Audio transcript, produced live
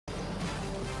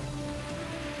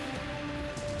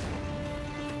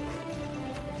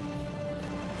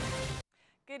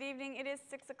Good evening. It is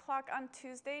 6 o'clock on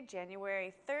Tuesday,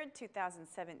 January 3rd,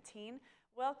 2017.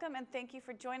 Welcome and thank you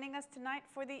for joining us tonight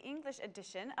for the English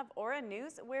edition of Aura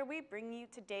News, where we bring you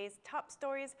today's top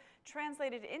stories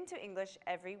translated into English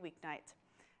every weeknight.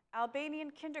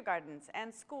 Albanian kindergartens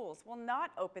and schools will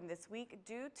not open this week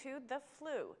due to the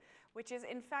flu, which is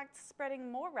in fact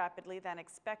spreading more rapidly than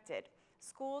expected.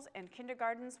 Schools and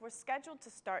kindergartens were scheduled to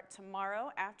start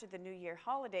tomorrow after the New Year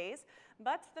holidays,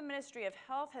 but the Ministry of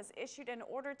Health has issued an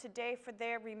order today for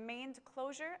their remained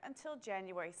closure until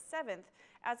January 7th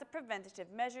as a preventative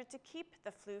measure to keep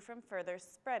the flu from further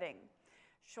spreading.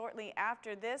 Shortly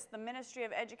after this, the Ministry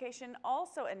of Education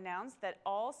also announced that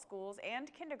all schools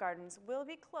and kindergartens will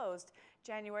be closed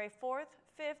January 4th,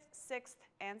 5th, 6th,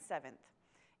 and 7th.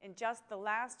 In just the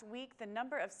last week, the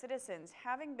number of citizens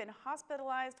having been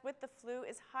hospitalized with the flu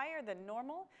is higher than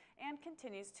normal and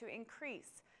continues to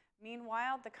increase.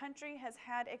 Meanwhile, the country has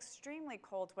had extremely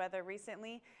cold weather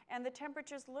recently, and the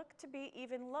temperatures look to be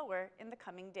even lower in the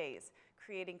coming days,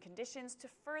 creating conditions to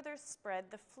further spread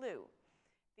the flu.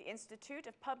 The Institute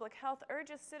of Public Health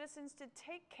urges citizens to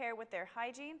take care with their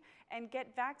hygiene and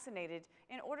get vaccinated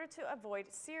in order to avoid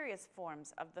serious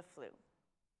forms of the flu.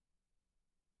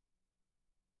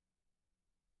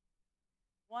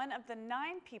 One of the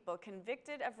 9 people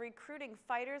convicted of recruiting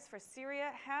fighters for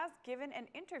Syria has given an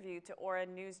interview to Aura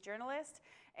News journalists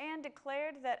and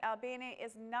declared that Albania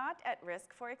is not at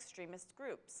risk for extremist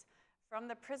groups. From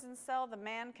the prison cell, the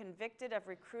man convicted of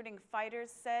recruiting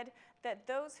fighters said that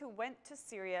those who went to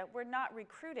Syria were not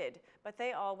recruited, but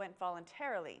they all went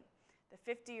voluntarily.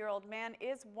 The 50-year-old man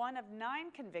is one of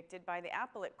 9 convicted by the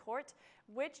appellate court,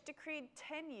 which decreed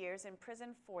 10 years in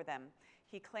prison for them.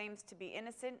 He claims to be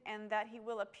innocent and that he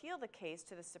will appeal the case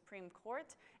to the Supreme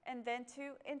Court and then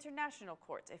to international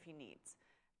court if he needs.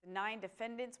 The 9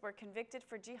 defendants were convicted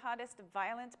for jihadist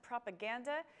violent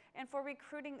propaganda and for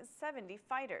recruiting 70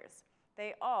 fighters.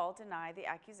 They all deny the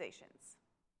accusations.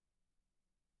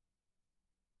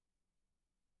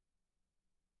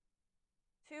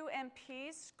 Two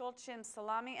MPs, Shkolçim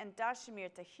Salami and Dashimir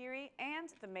Tahiri,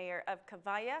 and the mayor of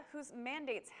Kavaya, whose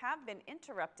mandates have been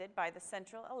interrupted by the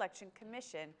Central Election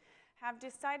Commission, have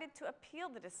decided to appeal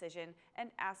the decision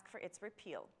and ask for its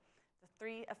repeal. The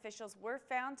 3 officials were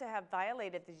found to have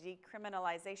violated the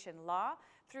decriminalization law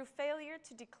through failure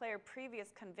to declare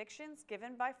previous convictions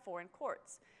given by foreign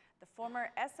courts. The former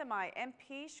SMI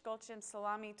MP, Shkolçim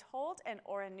Salami, told an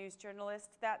Aura News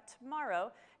journalist that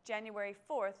tomorrow, January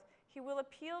 4th, he will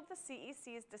appeal the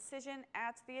CEC's decision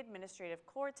at the administrative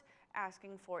court,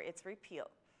 asking for its repeal.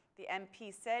 The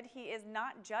MP said he is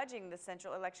not judging the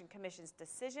Central Election Commission's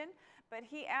decision, but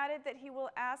he added that he will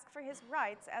ask for his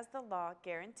rights as the law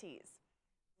guarantees.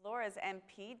 Vlora's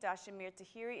MP, Dashimir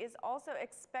Tahiri, is also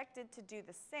expected to do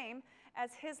the same,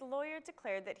 as his lawyer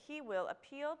declared that he will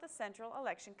appeal the Central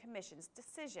Election Commission's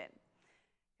decision.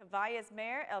 Kavaya's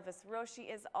mayor, Elvis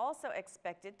Roshi, is also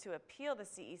expected to appeal the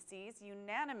CEC's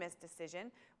unanimous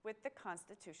decision with the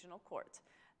Constitutional Court.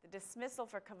 The dismissal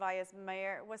for Kavaya's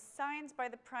mayor was signed by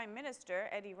the Prime Minister,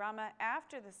 Edi Rama,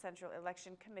 after the Central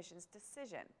Election Commission's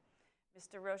decision.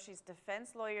 Mr. Roshi's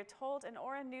defense lawyer told an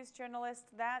Aura News journalist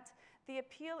that the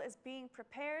appeal is being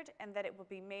prepared and that it will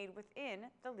be made within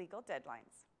the legal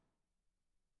deadlines.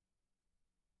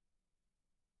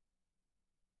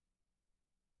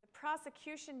 The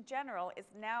Prosecution General is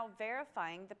now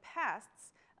verifying the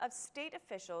pasts of state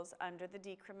officials under the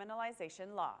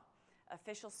decriminalization law.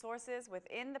 Official sources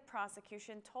within the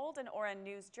prosecution told an Aura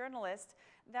News journalist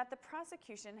that the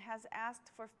prosecution has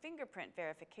asked for fingerprint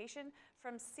verification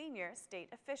from senior state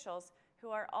officials who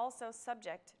are also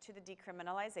subject to the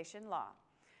decriminalization law.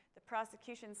 The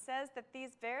prosecution says that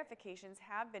these verifications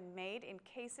have been made in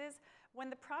cases when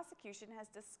the prosecution has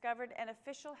discovered an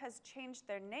official has changed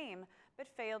their name but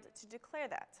failed to declare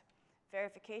that.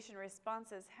 Verification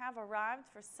responses have arrived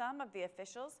for some of the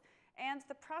officials, and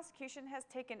the prosecution has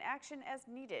taken action as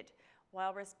needed,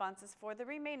 while responses for the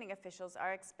remaining officials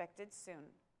are expected soon.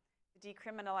 The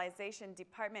Decriminalization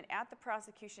Department at the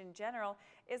Prosecution General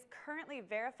is currently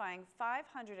verifying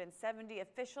 570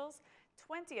 officials.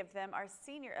 20 of them are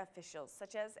senior officials,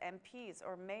 such as MPs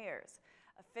or mayors.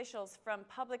 Officials from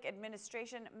public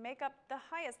administration make up the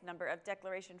highest number of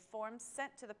declaration forms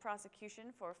sent to the prosecution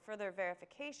for further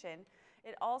verification.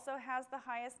 It also has the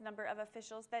highest number of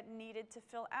officials that needed to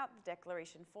fill out the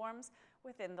declaration forms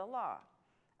within the law.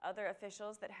 Other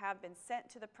officials that have been sent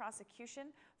to the prosecution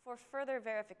for further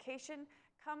verification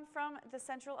come from the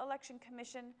Central Election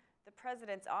Commission, the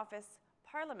President's Office,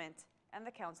 Parliament, and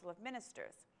the Council of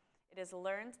Ministers. It is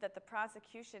learned that the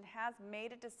prosecution has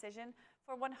made a decision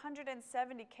for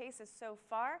 170 cases so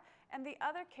far, and the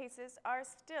other cases are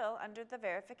still under the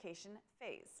verification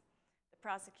phase. The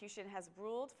prosecution has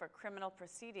ruled for criminal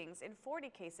proceedings in 40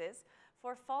 cases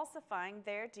for falsifying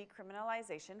their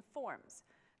decriminalization forms.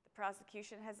 The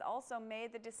prosecution has also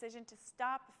made the decision to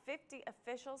stop 50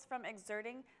 officials from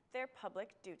exerting their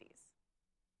public duties.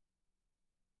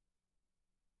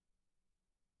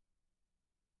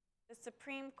 The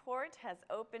Supreme Court has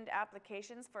opened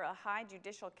applications for a High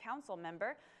Judicial Council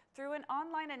member. Through an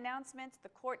online announcement, the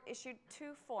court issued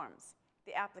 2 forms: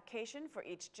 the application for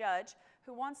each judge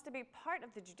who wants to be part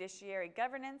of the judiciary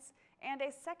governance, and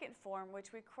a second form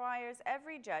which requires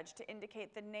every judge to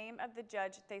indicate the name of the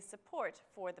judge they support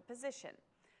for the position.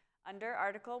 Under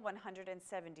Article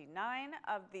 179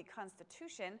 of the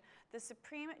Constitution, the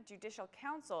Supreme Judicial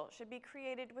Council should be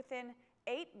created within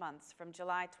 8 months from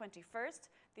July 21st,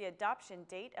 the adoption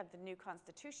date of the new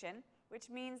Constitution, which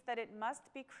means that it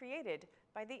must be created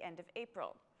by the end of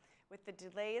April. With the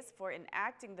delays for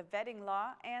enacting the vetting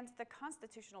law and the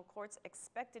Constitutional Court's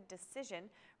expected decision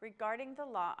regarding the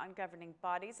law on governing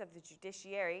bodies of the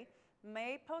judiciary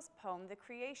may postpone the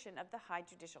creation of the High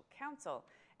Judicial Council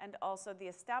and also the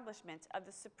establishment of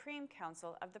the Supreme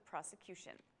Council of the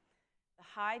Prosecution. The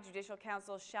High Judicial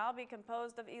Council shall be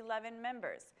composed of 11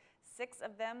 members. 6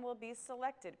 of them will be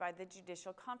selected by the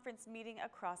Judicial Conference meeting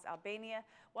across Albania,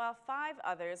 while 5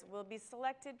 others will be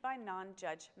selected by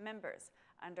non-judge members.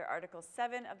 Under Article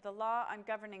 7 of the Law on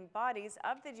Governing Bodies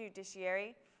of the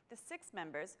Judiciary, the 6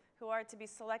 members who are to be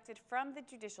selected from the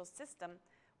judicial system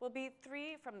will be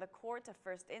 3 from the Court of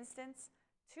First Instance,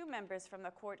 2 members from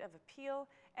the Court of Appeal,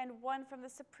 and 1 from the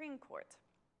Supreme Court.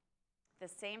 The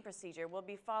same procedure will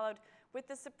be followed with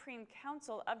the Supreme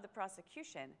Council of the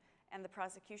Prosecution, and the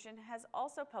prosecution has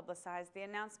also publicized the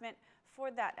announcement for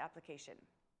that application.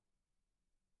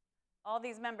 All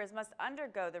these members must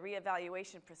undergo the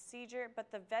reevaluation procedure,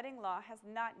 but the vetting law has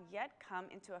not yet come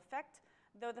into effect,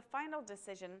 though the final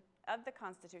decision of the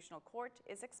Constitutional Court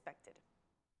is expected.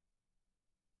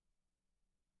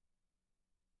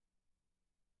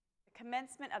 The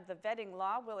commencement of the vetting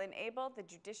law will enable the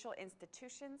judicial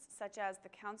institutions, such as the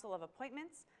Council of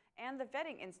Appointments and the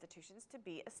vetting institutions, to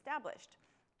be established.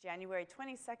 January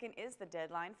 22nd is the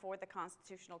deadline for the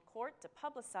Constitutional Court to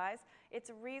publicize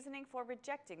its reasoning for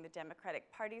rejecting the Democratic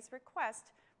Party's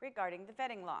request regarding the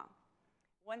vetting law.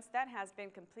 Once that has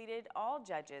been completed, all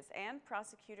judges and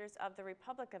prosecutors of the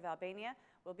Republic of Albania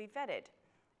will be vetted.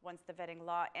 Once the vetting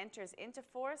law enters into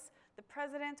force, the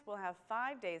President will have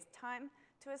 5 days' time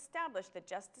to establish the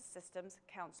Justice System's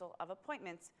Council of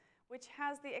Appointments, which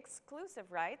has the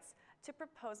exclusive rights to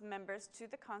propose members to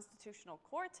the Constitutional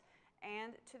Court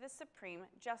and to the Supreme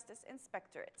Justice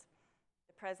Inspectorate.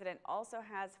 The President also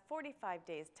has 45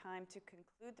 days' time to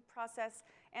conclude the process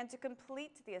and to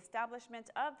complete the establishment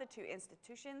of the 2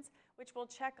 institutions, which will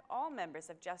check all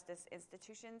members of justice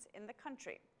institutions in the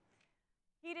country.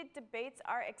 Heated debates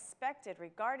are expected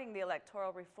regarding the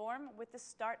electoral reform with the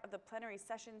start of the plenary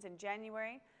sessions in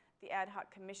January. The Ad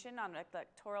Hoc Commission on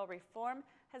Electoral Reform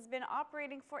has been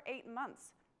operating for 8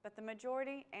 months, but the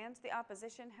majority and the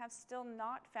opposition have still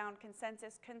not found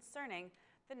consensus concerning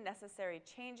the necessary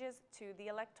changes to the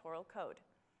Electoral Code.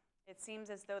 It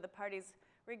seems as though the parties,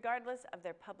 regardless of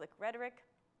their public rhetoric,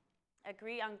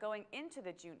 agree on going into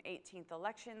the June 18th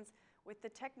elections with the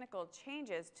technical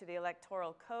changes to the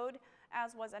Electoral Code,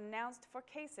 as was announced for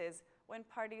cases when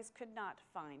parties could not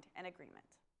find an agreement.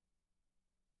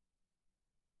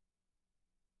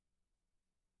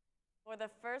 For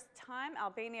the first time,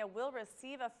 Albania will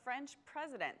receive a French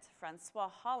president. Francois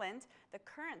Hollande, the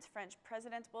current French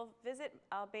president, will visit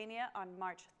Albania on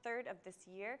March 3rd of this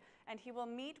year, and he will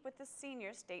meet with the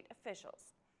senior state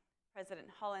officials. President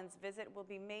Hollande's visit will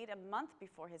be made a month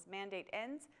before his mandate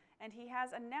ends, and he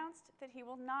has announced that he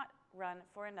will not run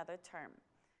for another term.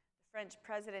 The French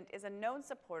president is a known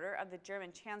supporter of the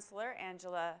German Chancellor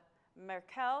Angela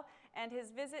Merkel, and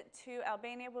his visit to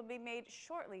Albania will be made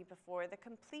shortly before the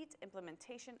complete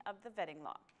implementation of the vetting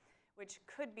law, which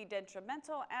could be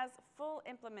detrimental as full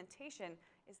implementation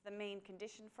is the main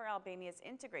condition for Albania's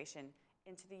integration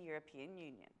into the European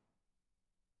Union.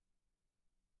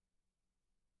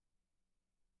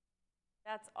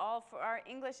 That's all for our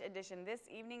English edition this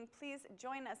evening. Please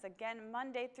join us again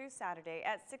Monday through Saturday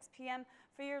at 6 p.m.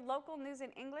 for your local news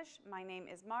in English. My name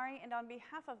is Mari, and on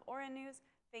behalf of Aura News,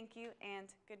 thank you and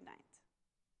good night.